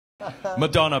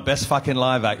Madonna, best fucking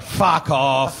live act. Fuck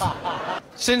off.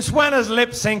 Since when has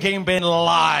lip syncing been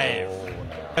live?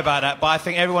 About that, but I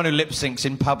think everyone who lip syncs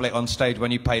in public on stage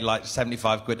when you pay like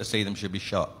 75 quid to see them should be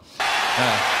shot.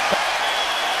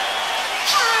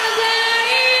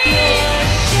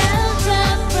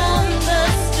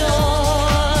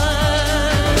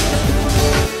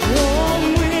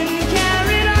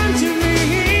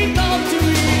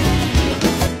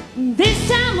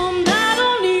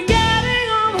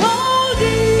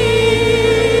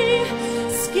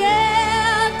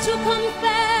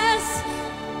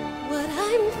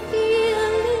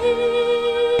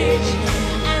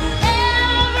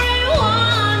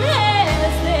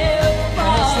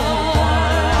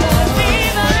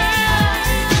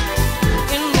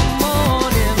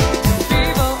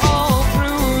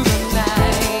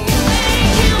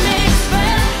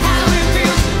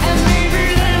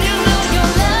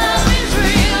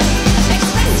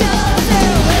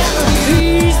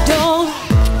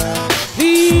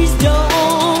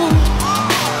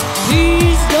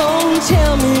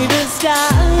 Tell me to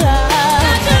stop.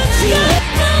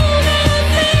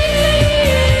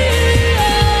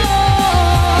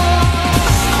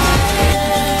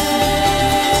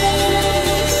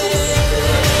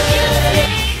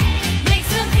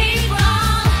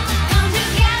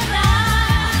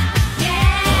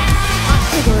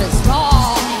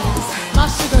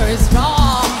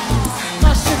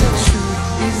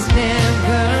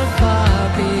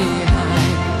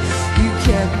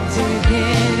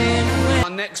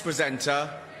 Next presenter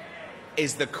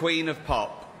is the Queen of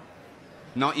Pop.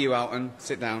 Not you, Alton.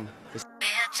 Sit down.